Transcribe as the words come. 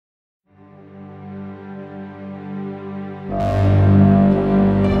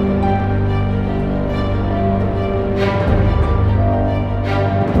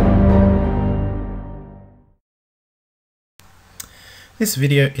This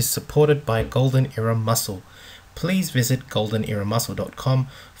video is supported by Golden Era Muscle. Please visit goldeneramuscle.com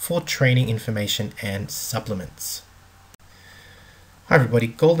for training information and supplements. Hi everybody,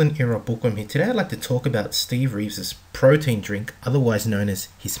 Golden Era Bookworm here. Today I'd like to talk about Steve Reeves' protein drink, otherwise known as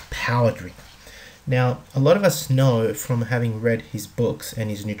his power drink. Now, a lot of us know from having read his books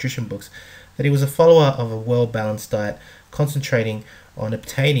and his nutrition books that he was a follower of a well-balanced diet, concentrating on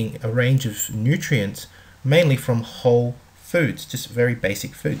obtaining a range of nutrients, mainly from whole foods, just very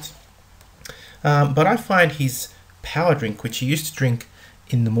basic foods. But I find his power drink, which he used to drink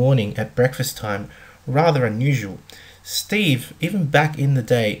in the morning at breakfast time, rather unusual. Steve, even back in the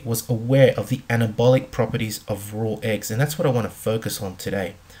day, was aware of the anabolic properties of raw eggs, and that's what I want to focus on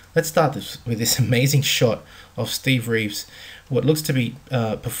today. Let's start with this amazing shot of Steve Reeves, what looks to be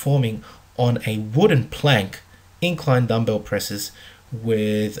performing on a wooden plank, incline dumbbell presses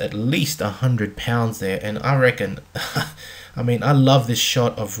with at least 100 pounds there. And I reckon, I love this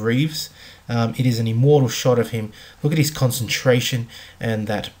shot of Reeves. It is an immortal shot of him. Look at his concentration and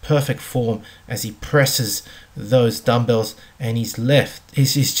that perfect form as he presses those dumbbells, and his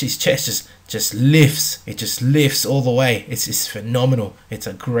chest just lifts. It just lifts all the way. It's phenomenal. It's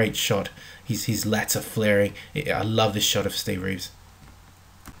a great shot. His lats are flaring. I love this shot of Steve Reeves.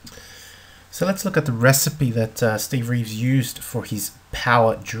 So let's look at the recipe that Steve Reeves used for his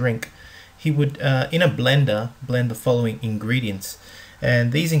power drink. He would, in a blender, blend the following ingredients.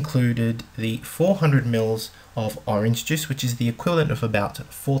 And these included the 400 mils of orange juice, which is the equivalent of about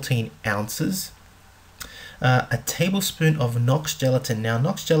 14 ounces. A tablespoon of Knox gelatin. Now,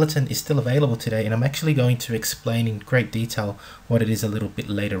 Knox gelatin is still available today, and I'm actually going to explain in great detail what it is a little bit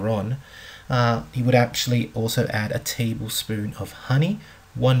later on. He would actually also add a tablespoon of honey,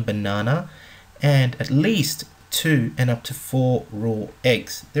 1 banana, and at least 2 and up to 4 raw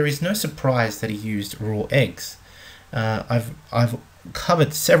eggs. There is no surprise that he used raw eggs. I've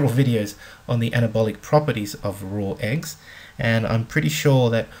covered several videos on the anabolic properties of raw eggs, and I'm pretty sure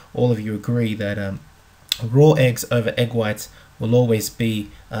that all of you agree that raw eggs over egg whites will always be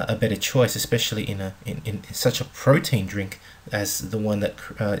a better choice, especially in such a protein drink as the one that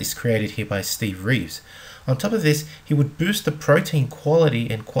is created here by Steve Reeves. On top of this, he would boost the protein quality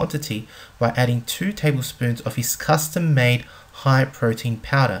and quantity by adding 2 tablespoons of his custom-made high protein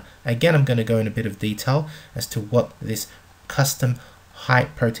powder. Again, I'm going to go in a bit of detail as to what this custom high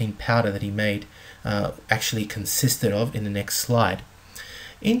protein powder that he made actually consisted of in the next slide.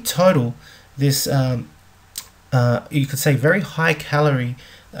 In total, this you could say very high calorie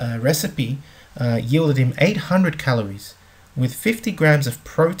recipe yielded him 800 calories with 50 grams of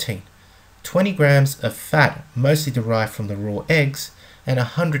protein, 20 grams of fat, mostly derived from the raw eggs, and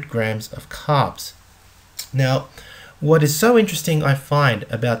 100 grams of carbs. Now, what is so interesting I find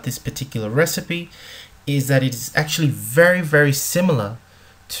about this particular recipe is that it is actually very, very similar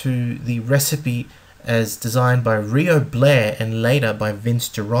to the recipe as designed by Rio Blair and later by Vince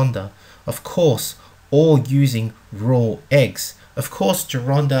Gironda. Of course, all using raw eggs. Of course,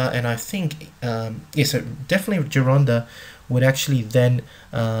 Gironda, and I think, so definitely Gironda would actually then,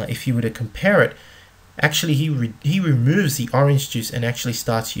 if you were to compare it, actually he removes the orange juice and actually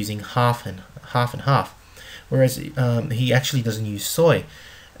starts using half and half, whereas he actually doesn't use soy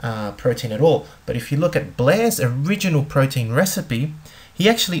protein at all. But if you look at Blair's original protein recipe, he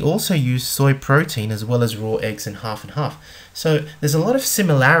actually also used soy protein as well as raw eggs and half. So there's a lot of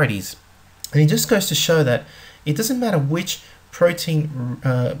similarities, and it just goes to show that it doesn't matter which protein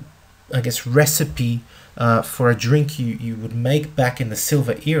recipe for a drink you would make back in the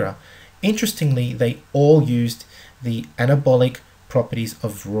silver era. Interestingly, they all used the anabolic properties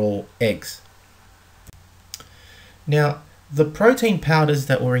of raw eggs. Now, the protein powders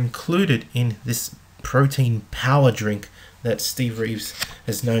that were included in this protein power drink that Steve Reeves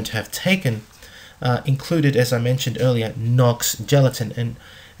is known to have taken included, as I mentioned earlier, Knox gelatin.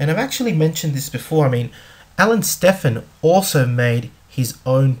 And I've actually mentioned this before. Alan Stephan also made his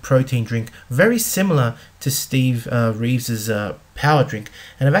own protein drink very similar to Steve Reeves's power drink,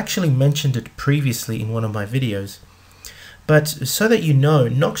 and I've actually mentioned it previously in one of my videos. But so that you know,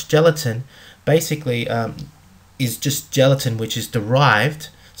 Knox gelatin basically is just gelatin which is derived,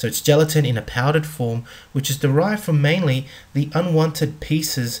 so it's gelatin in a powdered form, which is derived from mainly the unwanted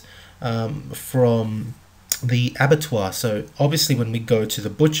pieces from the abattoir. So obviously when we go to the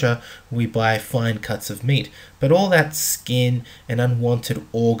butcher, we buy fine cuts of meat, but all that skin and unwanted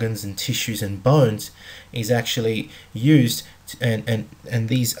organs and tissues and bones is actually used, and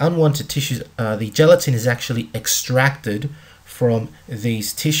these unwanted tissues, the gelatin is actually extracted from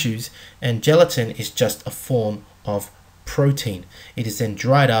these tissues, and gelatin is just a form of protein. It is then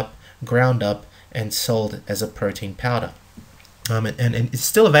dried up, ground up, and sold as a protein powder. and it's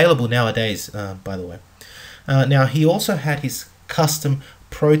still available nowadays, by the way. Now, he also had his custom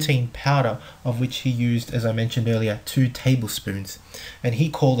protein powder, of which he used, as I mentioned earlier, 2 tablespoons, and he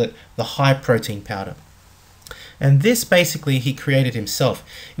called it the high protein powder. And this basically he created himself.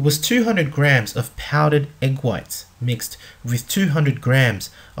 It was 200 grams of powdered egg whites mixed with 200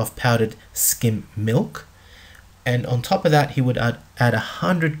 grams of powdered skim milk, and on top of that he would add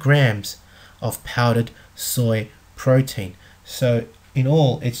 100 grams of powdered soy protein. So in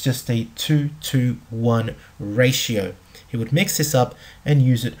all, it's just a 2-to-1 ratio. He would mix this up and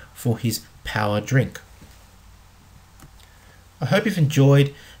use it for his power drink. I hope you've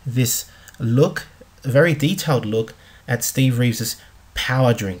enjoyed this look, a very detailed look at Steve Reeves's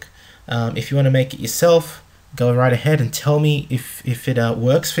power drink. If you want to make it yourself, go right ahead and tell me if it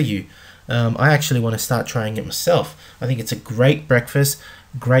works for you. I actually want to start trying it myself. I think it's a great breakfast,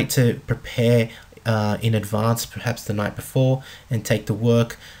 great to prepare in advance, perhaps the night before, and take to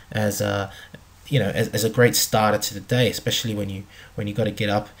work as a as a great starter to the day, especially when you got to get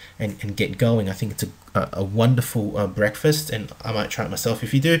up and get going. I think it's a wonderful breakfast, and I might try it myself.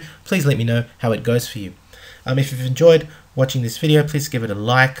 If you do, please let me know how it goes for you. If you've enjoyed watching this video, please give it a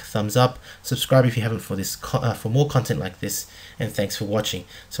like, thumbs up, subscribe if you haven't for more content like this, and thanks for watching.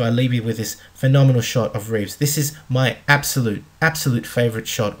 So I leave you with this phenomenal shot of Reeves. This is my absolute favorite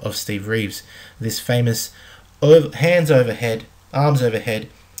shot of Steve Reeves. This famous hands overhead, arms overhead,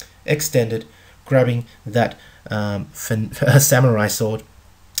 extended, grabbing that samurai sword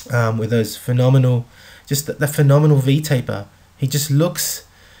with those phenomenal, just the phenomenal V-taper. He just looks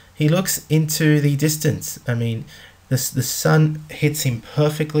into the distance. I mean, the sun hits him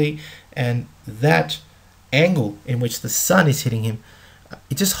perfectly, and that angle in which the sun is hitting him,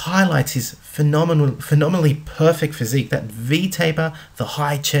 it just highlights his phenomenally perfect physique. That V-taper, the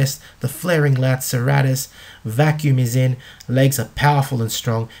high chest, the flaring lats serratus, vacuum is in, legs are powerful and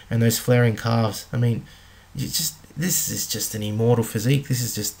strong, and those flaring calves. I mean, this is just an immortal physique. This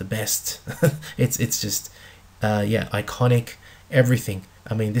is just the best. it's just yeah, iconic, everything.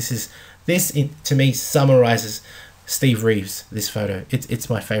 I mean, this to me summarizes Steve Reeves. This photo, it's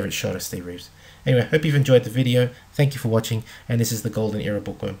my favorite shot of Steve Reeves. Anyway, hope you've enjoyed the video. Thank you for watching, and this is the Golden Era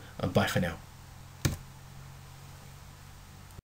Bookworm. Bye for now.